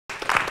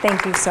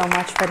Thank you so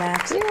much for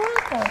that. You're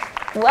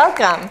welcome.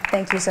 Welcome.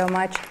 Thank you so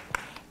much.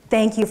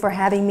 Thank you for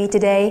having me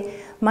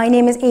today. My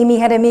name is Amy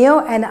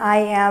Jaramillo, and I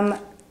am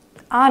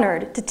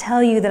honored to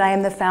tell you that I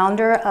am the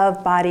founder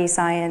of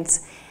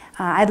BodyScience.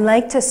 I'd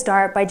like to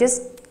start by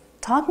just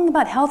talking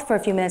about health for a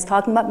few minutes,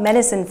 talking about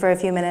medicine for a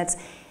few minutes,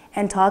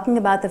 and talking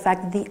about the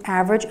fact that the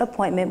average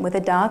appointment with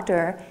a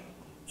doctor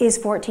is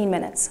 14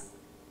 minutes.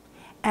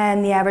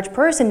 And the average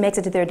person makes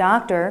it to their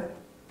doctor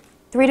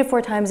 3 to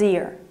 4 times a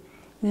year,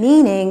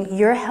 meaning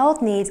your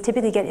health needs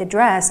typically get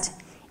addressed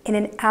in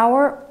an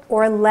hour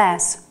or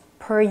less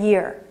per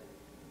year,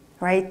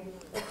 right?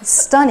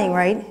 Stunning,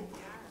 right?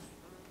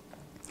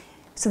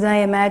 So then I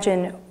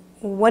imagine,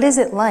 what is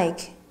it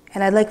like,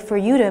 and I'd like for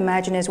you to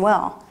imagine as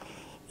well,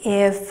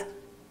 if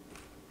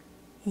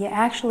you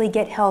actually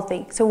get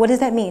healthy. So what does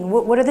that mean?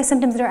 What are the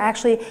symptoms that are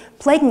actually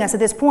plaguing us at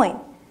this point?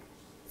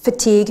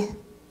 Fatigue,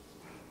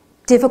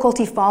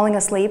 difficulty falling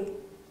asleep,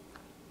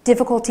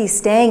 difficulty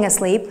staying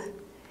asleep.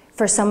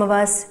 For some of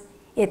us,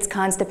 it's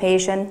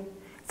constipation.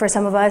 For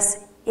some of us,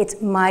 it's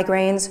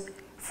migraines.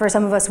 For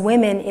some of us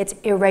women, it's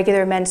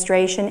irregular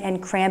menstruation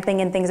and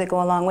cramping and things that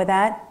go along with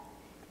that.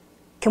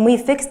 Can we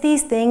fix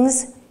these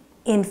things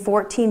in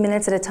 14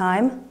 minutes at a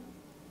time?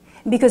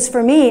 Because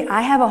for me,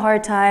 I have a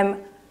hard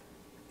time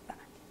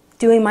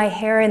doing my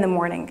hair in the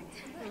morning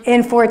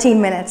in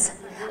 14 minutes.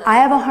 I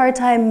have a hard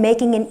time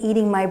making and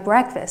eating my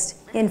breakfast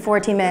in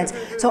 14 minutes.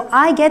 So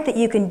I get that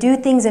you can do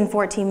things in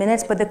 14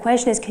 minutes, but the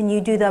question is, can you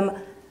do them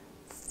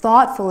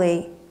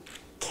thoughtfully,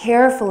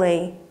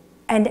 carefully,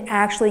 and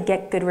actually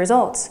get good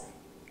results?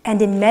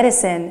 And in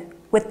medicine,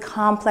 with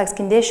complex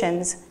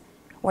conditions,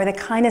 or the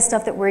kind of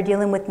stuff that we're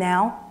dealing with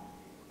now,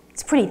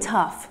 it's pretty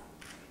tough.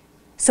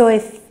 So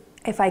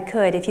if I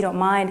could, if you don't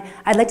mind,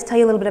 I'd like to tell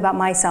you a little bit about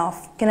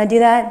myself. Can I do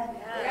that?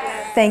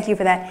 Yes. Thank you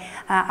for that.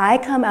 I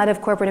come out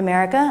of corporate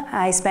America.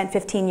 I spent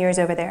 15 years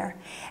over there.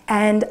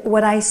 And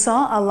what I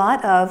saw a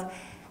lot of,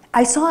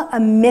 I saw a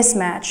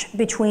mismatch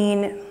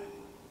between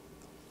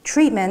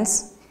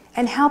treatments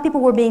and how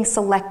people were being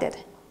selected.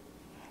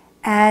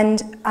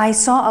 And I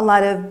saw a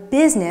lot of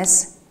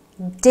business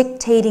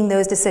dictating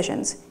those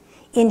decisions,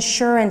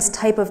 insurance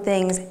type of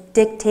things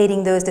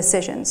dictating those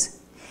decisions.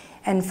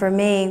 And for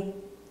me,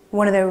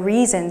 one of the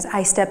reasons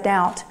I stepped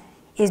out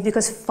is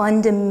because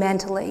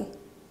fundamentally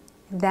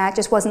that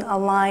just wasn't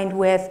aligned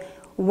with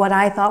what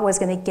I thought was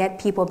going to get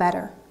people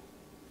better.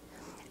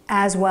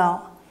 As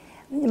well,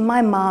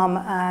 my mom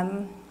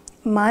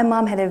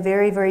had a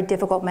very, very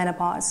difficult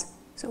menopause.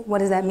 So what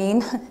does that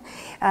mean?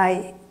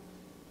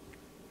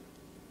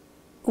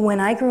 When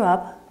I grew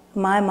up,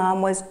 my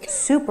mom was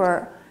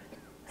super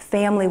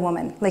family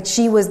woman. Like,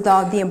 she was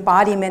the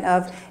embodiment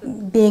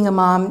of being a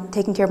mom,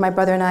 taking care of my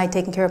brother and I,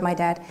 taking care of my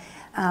dad.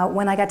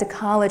 When I got to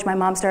college, my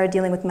mom started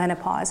dealing with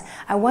menopause.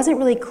 I wasn't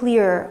really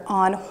clear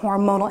on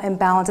hormonal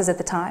imbalances at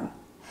the time,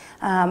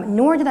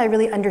 nor did I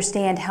really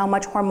understand how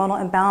much hormonal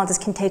imbalances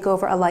can take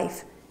over a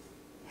life.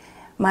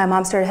 My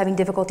mom started having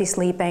difficulty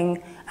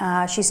sleeping.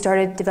 She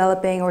started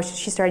developing, or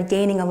she started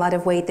gaining a lot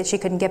of weight that she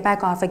couldn't get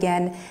back off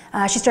again.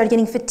 She started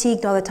getting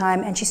fatigued all the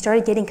time, and she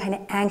started getting kind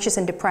of anxious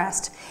and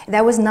depressed.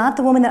 That was not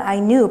the woman that I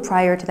knew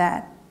prior to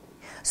that.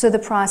 So the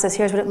process,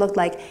 here's what it looked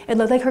like. It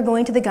looked like her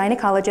going to the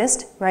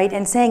gynecologist, right,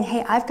 and saying,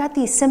 hey, I've got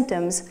these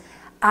symptoms.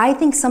 I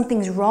think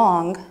something's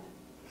wrong.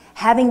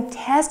 Having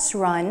tests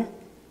run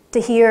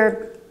to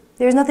hear,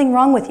 there's nothing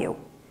wrong with you.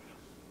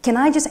 Can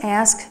I just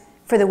ask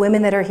for the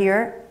women that are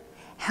here,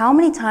 how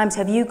many times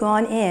have you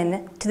gone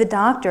in to the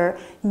doctor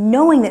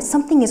knowing that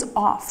something is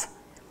off?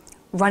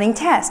 Running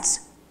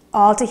tests,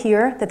 all to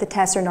hear that the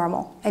tests are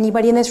normal.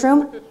 Anybody in this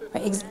room?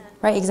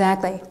 Right,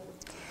 exactly.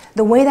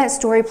 The way that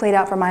story played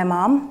out for my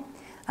mom,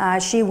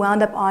 she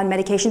wound up on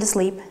medication to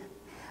sleep.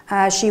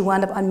 She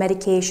wound up on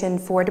medication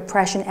for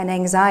depression and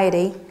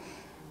anxiety.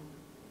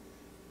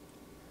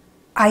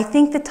 I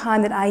think the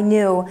time that I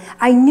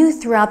knew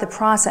throughout the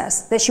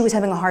process that she was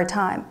having a hard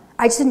time.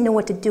 I just didn't know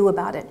what to do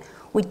about it.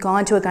 We'd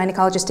gone to a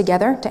gynecologist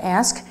together to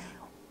ask.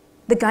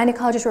 The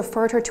gynecologist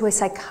referred her to a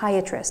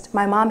psychiatrist.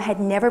 My mom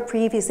had never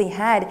previously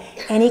had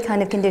any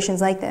kind of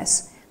conditions like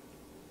this.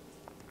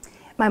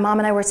 My mom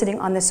and I were sitting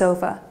on the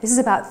sofa. This is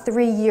about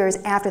 3 years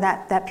after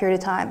that period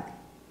of time.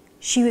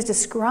 She was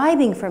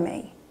describing for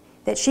me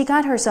that she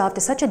got herself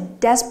to such a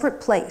desperate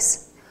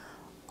place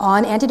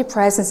on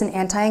antidepressants and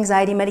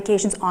anti-anxiety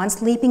medications, on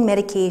sleeping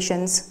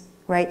medications,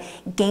 right,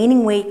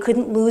 gaining weight,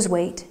 couldn't lose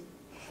weight,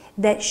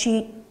 that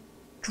she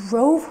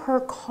drove her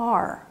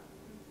car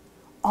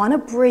on a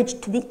bridge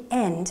to the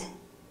end,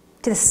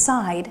 to the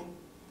side,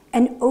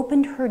 and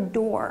opened her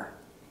door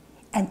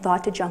and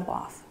thought to jump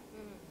off.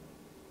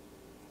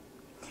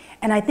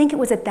 And I think it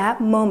was at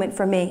that moment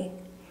for me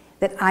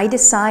that I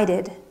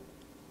decided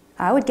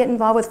I would get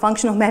involved with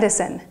functional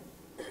medicine,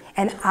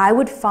 and I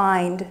would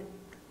find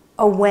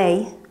a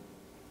way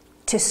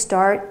to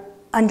start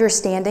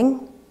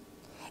understanding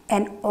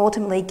and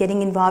ultimately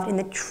getting involved in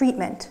the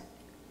treatment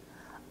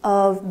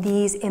of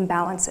these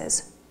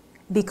imbalances.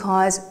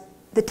 Because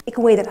the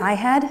takeaway that I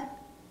had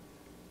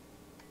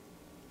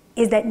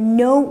is that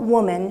no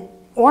woman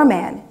or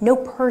man, no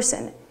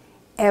person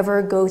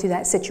ever go through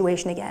that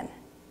situation again,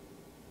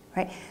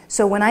 right?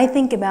 So when I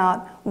think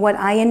about what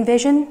I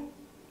envision,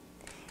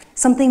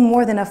 something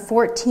more than a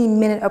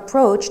 14-minute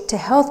approach to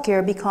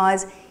healthcare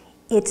because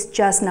it's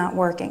just not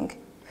working.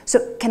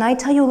 So can I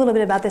tell you a little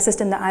bit about the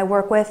system that I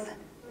work with?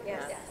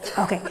 Yes.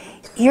 Okay,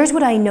 here's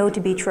what I know to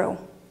be true.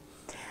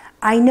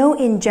 I know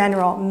in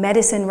general,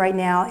 medicine right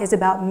now is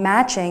about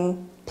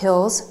matching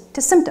pills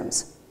to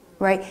symptoms,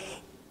 right?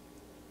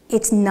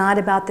 It's not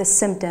about the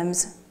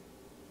symptoms.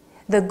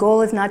 The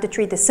goal is not to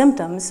treat the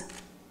symptoms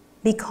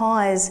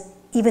because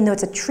even though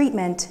it's a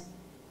treatment,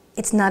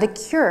 it's not a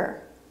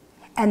cure,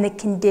 and the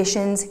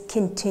conditions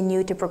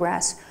continue to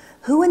progress.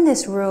 Who in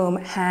this room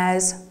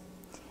has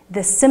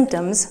the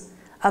symptoms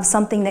of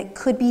something that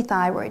could be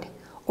thyroid,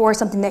 or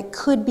something that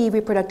could be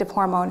reproductive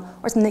hormone,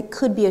 or something that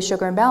could be a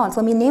sugar imbalance?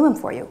 Let me name them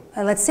for you.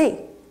 Let's see,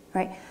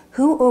 right?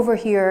 Who over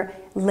here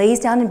lays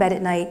down in bed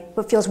at night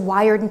but feels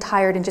wired and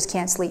tired and just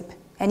can't sleep?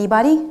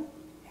 Anybody?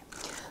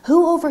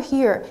 Who over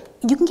here,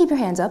 you can keep your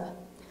hands up.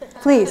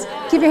 Please,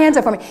 keep your hands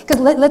up for me. Because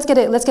let's get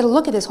a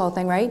look at this whole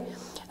thing, right?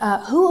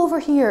 Who over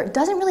here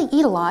doesn't really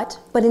eat a lot,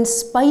 but in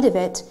spite of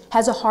it,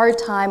 has a hard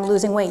time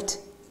losing weight?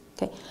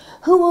 Okay.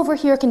 Who over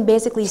here can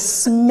basically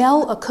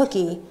smell a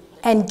cookie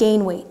and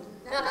gain weight?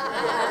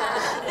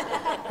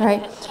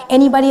 Right?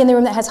 Anybody in the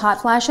room that has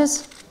hot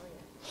flashes?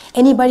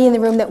 Anybody in the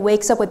room that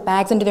wakes up with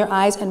bags under their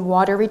eyes and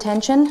water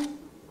retention?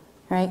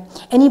 Right?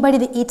 Anybody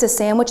that eats a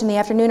sandwich in the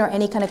afternoon or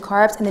any kind of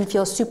carbs and then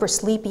feels super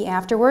sleepy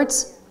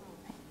afterwards?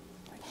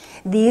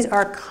 These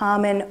are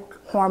common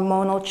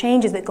hormonal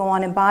changes that go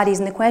on in bodies,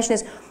 and the question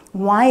is,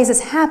 why is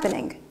this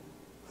happening?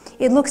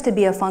 It looks to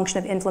be a function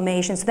of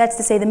inflammation. So that's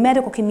to say the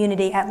medical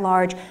community at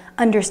large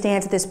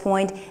understands at this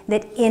point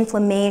that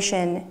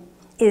inflammation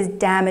is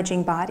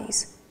damaging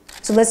bodies.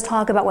 So let's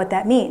talk about what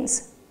that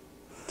means.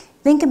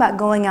 Think about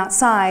going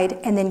outside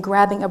and then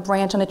grabbing a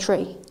branch on a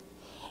tree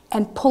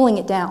and pulling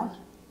it down.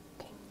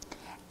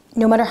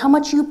 No matter how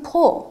much you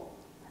pull,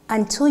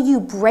 until you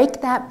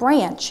break that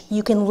branch,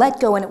 you can let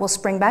go and it will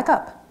spring back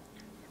up.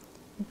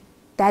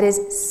 That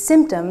is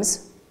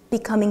symptoms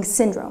becoming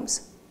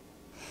syndromes.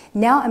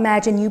 Now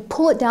imagine you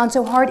pull it down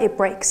so hard it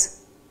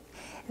breaks.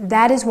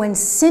 That is when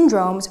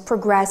syndromes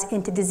progress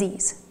into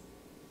disease.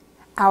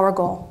 Our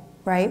goal,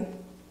 right?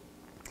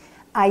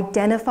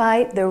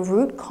 Identify the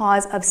root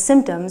cause of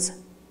symptoms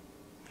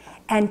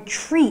and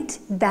treat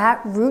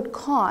that root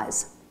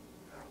cause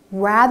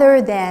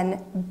rather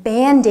than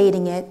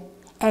band-aiding it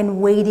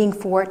and waiting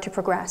for it to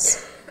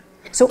progress.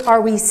 So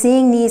are we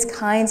seeing these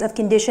kinds of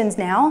conditions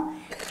now?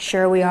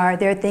 Sure we are.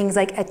 There are things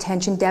like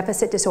attention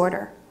deficit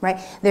disorder, right?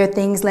 There are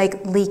things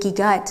like leaky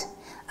gut.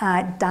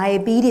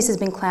 Diabetes has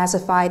been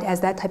classified as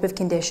that type of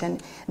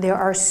condition. There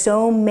are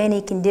so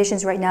many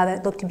conditions right now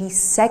that look to be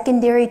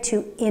secondary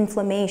to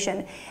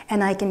inflammation.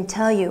 And I can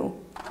tell you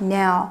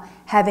now,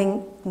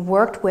 having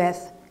worked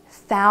with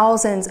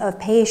thousands of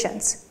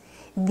patients,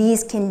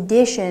 these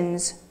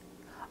conditions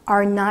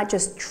are not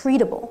just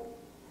treatable,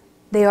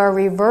 they are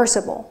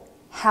reversible.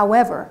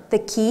 However, the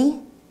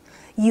key,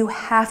 you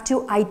have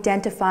to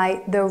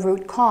identify the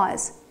root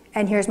cause.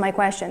 And here's my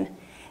question.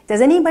 Does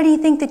anybody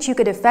think that you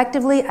could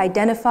effectively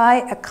identify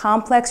a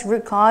complex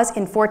root cause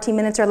in 14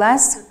 minutes or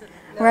less?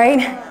 No. Right?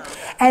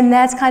 And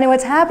that's kind of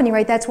what's happening,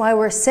 right? That's why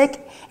we're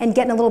sick and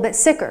getting a little bit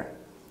sicker.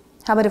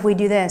 How about if we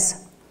do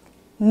this?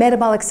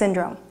 Metabolic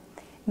syndrome.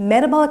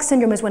 Metabolic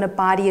syndrome is when a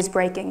body is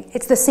breaking.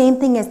 It's the same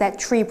thing as that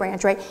tree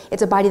branch, right?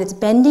 It's a body that's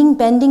bending,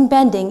 bending,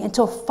 bending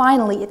until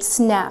finally it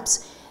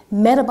snaps.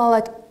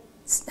 Metabolic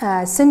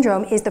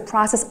syndrome is the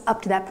process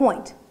up to that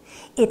point.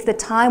 It's the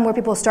time where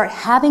people start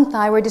having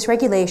thyroid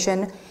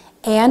dysregulation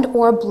and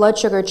or blood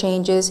sugar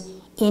changes,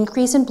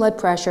 increase in blood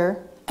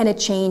pressure, and a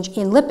change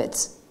in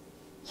lipids.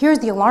 Here's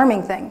the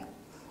alarming thing.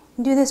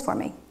 Do this for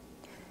me.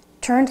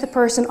 Turn to the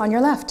person on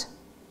your left.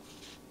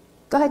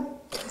 Go ahead.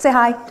 Say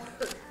hi.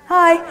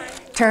 Hi.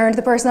 Turn to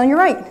the person on your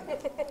right.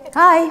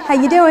 Hi. How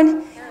you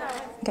doing?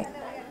 Okay.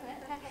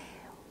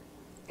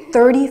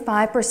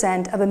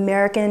 35% of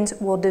Americans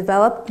will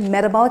develop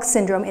metabolic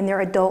syndrome in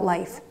their adult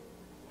life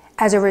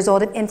as a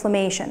result of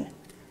inflammation.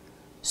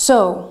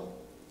 So,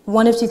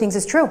 one of two things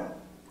is true.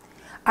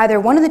 Either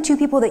one of the two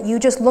people that you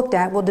just looked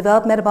at will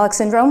develop metabolic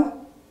syndrome,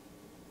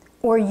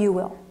 or you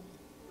will.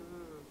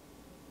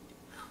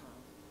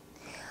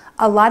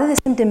 A lot of the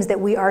symptoms that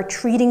we are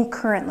treating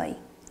currently,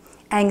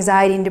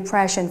 anxiety and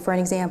depression, for an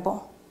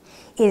example,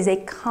 is a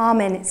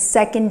common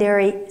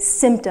secondary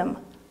symptom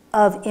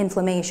of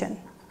inflammation.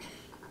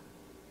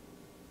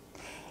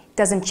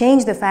 Doesn't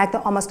change the fact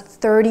that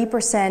almost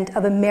 30%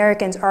 of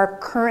Americans are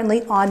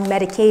currently on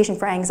medication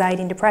for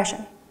anxiety and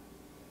depression.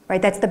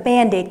 Right? That's the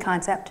Band-Aid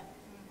concept.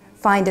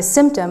 Find a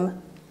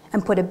symptom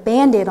and put a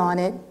Band-Aid on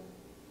it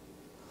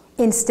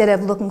instead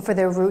of looking for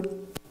the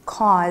root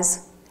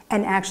cause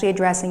and actually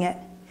addressing it.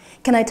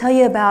 Can I tell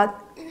you about,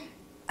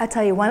 why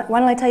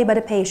don't I tell you about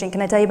a patient?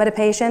 Can I tell you about a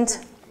patient?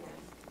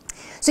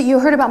 So you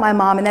heard about my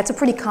mom, and that's a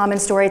pretty common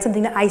story. It's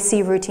something that I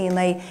see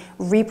routinely.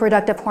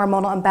 Reproductive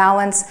hormonal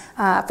imbalance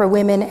for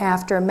women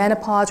after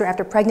menopause or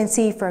after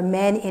pregnancy, for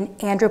men in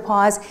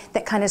andropause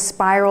that kind of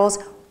spirals.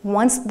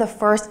 once the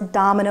first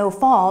domino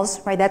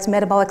falls, right, that's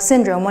metabolic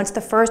syndrome, once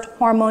the first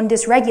hormone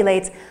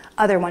dysregulates,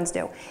 other ones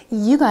do.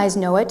 You guys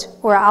know it,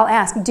 or I'll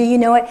ask, do you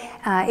know it?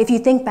 If you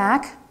think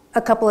back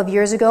a couple of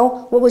years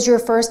ago, what was your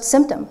first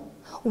symptom?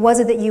 Was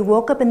it that you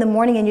woke up in the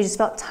morning and you just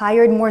felt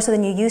tired more so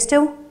than you used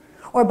to?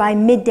 Or by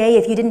midday,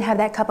 if you didn't have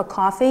that cup of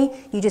coffee,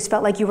 you just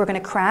felt like you were going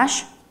to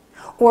crash?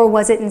 Or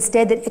was it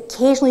instead that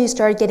occasionally you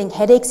started getting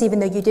headaches even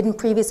though you didn't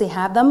previously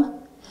have them?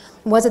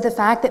 Was it the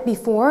fact that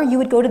before you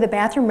would go to the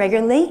bathroom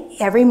regularly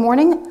every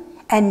morning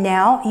and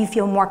now you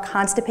feel more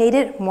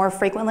constipated more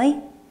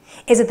frequently?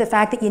 Is it the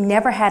fact that you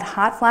never had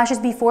hot flashes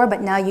before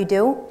but now you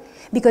do?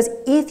 Because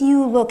if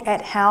you look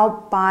at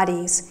how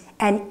bodies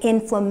and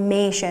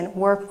inflammation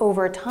work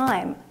over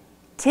time,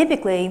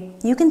 typically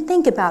you can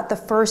think about the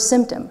first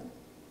symptom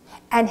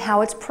and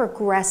how it's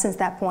progressed since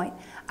that point,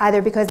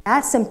 either because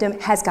that symptom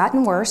has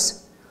gotten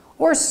worse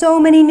or so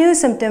many new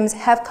symptoms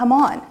have come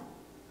on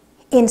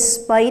in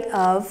spite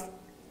of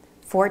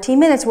 14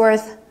 minutes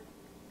worth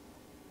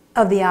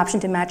of the option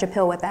to match a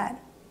pill with that.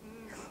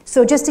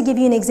 So just to give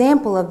you an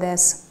example of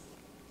this,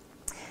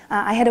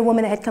 I had a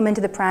woman that had come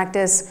into the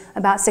practice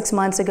about 6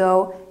 months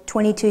ago,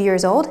 22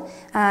 years old.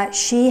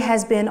 She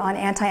has been on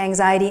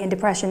anti-anxiety and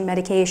depression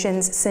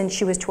medications since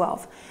she was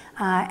 12.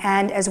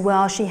 And as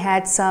well, she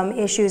had some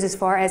issues as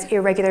far as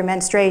irregular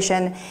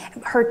menstruation.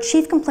 Her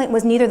chief complaint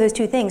was neither of those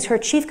two things. Her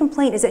chief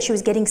complaint is that she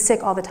was getting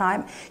sick all the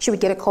time. She would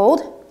get a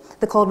cold,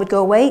 the cold would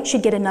go away,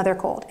 she'd get another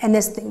cold, and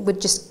this thing would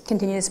just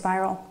continue to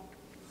spiral.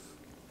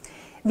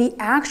 The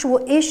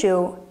actual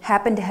issue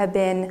happened to have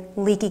been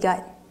leaky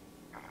gut.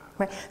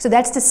 Right? So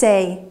that's to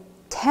say,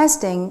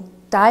 testing,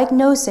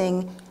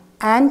 diagnosing,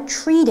 and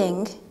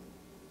treating,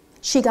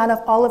 she got off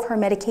all of her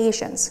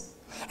medications.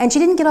 And she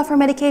didn't get off her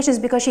medications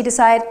because she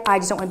decided, I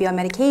just don't want to be on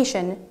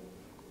medication.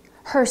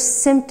 Her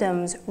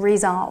symptoms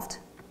resolved,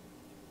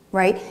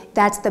 right?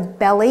 That's the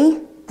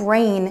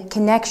belly-brain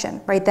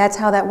connection, right? That's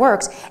how that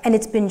works. And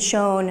it's been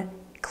shown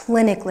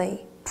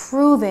clinically,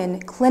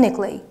 proven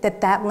clinically,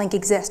 that that link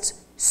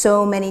exists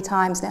so many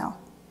times now.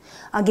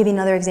 I'll give you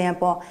another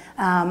example.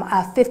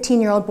 A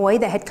 15-year-old boy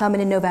that had come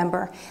in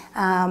November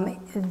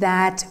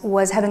that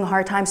was having a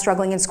hard time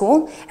struggling in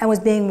school and was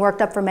being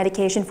worked up for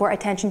medication for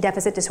attention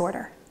deficit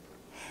disorder.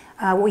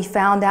 What we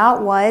found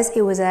out was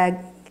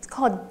it's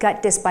called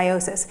gut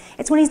dysbiosis.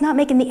 It's when he's not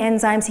making the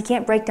enzymes, he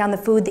can't break down the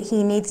food that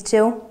he needs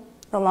to.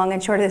 The long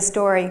and short of the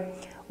story,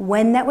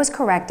 when that was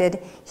corrected,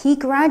 he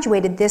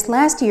graduated this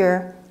last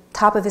year,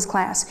 top of his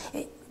class.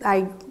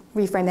 I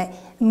reframe that,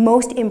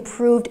 most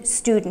improved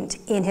student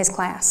in his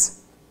class.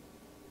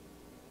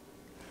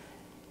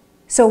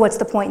 So what's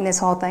the point in this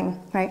whole thing,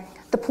 right?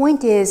 The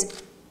point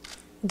is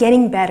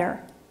getting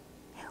better.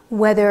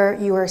 Whether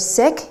you are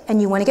sick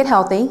and you want to get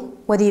healthy,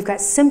 whether you've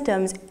got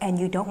symptoms and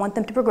you don't want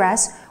them to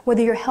progress,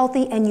 whether you're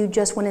healthy and you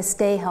just want to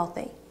stay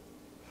healthy.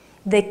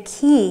 The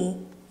key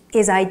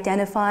is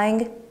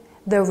identifying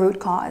the root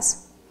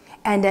cause.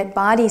 And at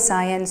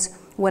BodyScience,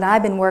 what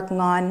I've been working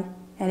on,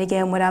 and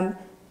again, what I'm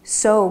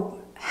so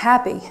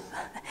happy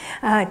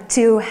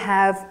to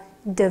have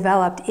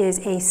developed, is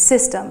a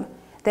system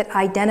that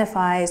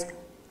identifies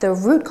the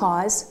root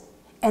cause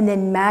and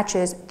then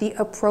matches the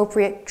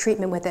appropriate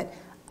treatment with it,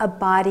 a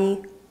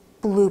body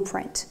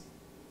blueprint.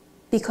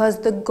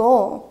 Because the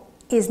goal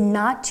is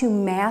not to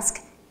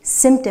mask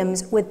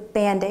symptoms with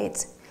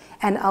Band-Aids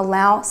and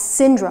allow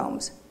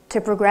syndromes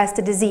to progress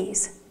to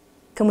disease.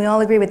 Can we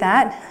all agree with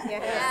that?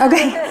 Yeah.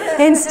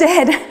 Okay.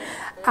 Instead,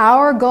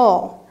 our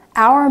goal,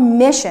 our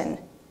mission,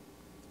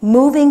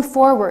 moving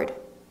forward,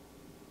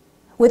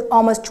 with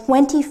almost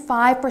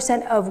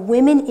 25% of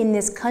women in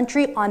this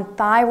country on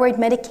thyroid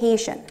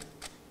medication,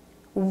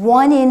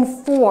 1 in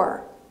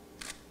 4,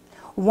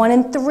 1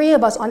 in 3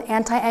 of us on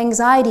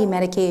anti-anxiety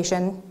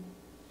medication,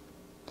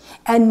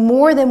 and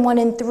more than 1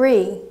 in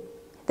 3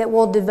 that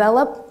will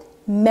develop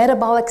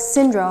metabolic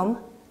syndrome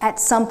at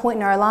some point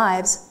in our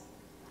lives.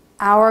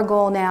 Our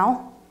goal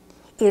now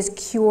is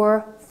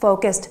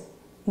cure-focused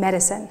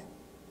medicine.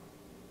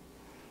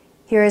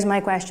 Here is my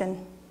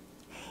question.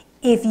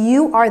 If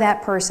you are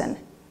that person,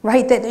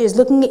 right, that is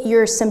looking at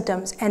your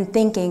symptoms and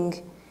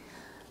thinking,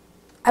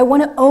 I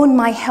want to own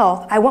my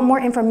health, I want more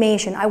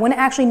information, I want to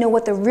actually know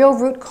what the real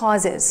root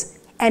cause is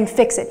and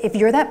fix it. If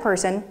you're that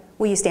person,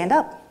 will you stand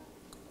up?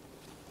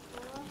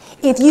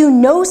 If you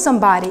know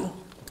somebody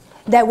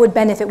that would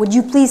benefit, would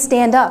you please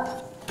stand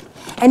up?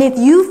 And if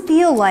you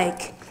feel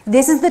like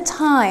this is the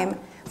time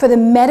for the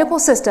medical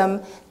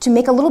system to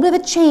make a little bit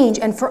of a change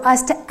and for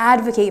us to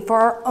advocate for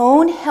our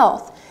own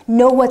health,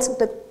 know what's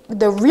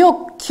the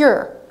real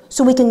cure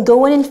so we can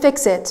go in and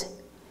fix it,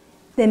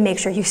 then make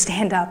sure you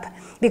stand up.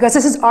 Because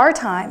this is our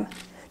time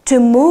to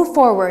move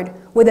forward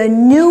with a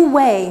new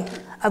way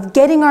of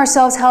getting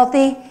ourselves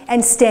healthy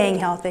and staying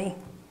healthy.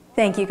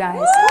 Thank you,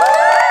 guys.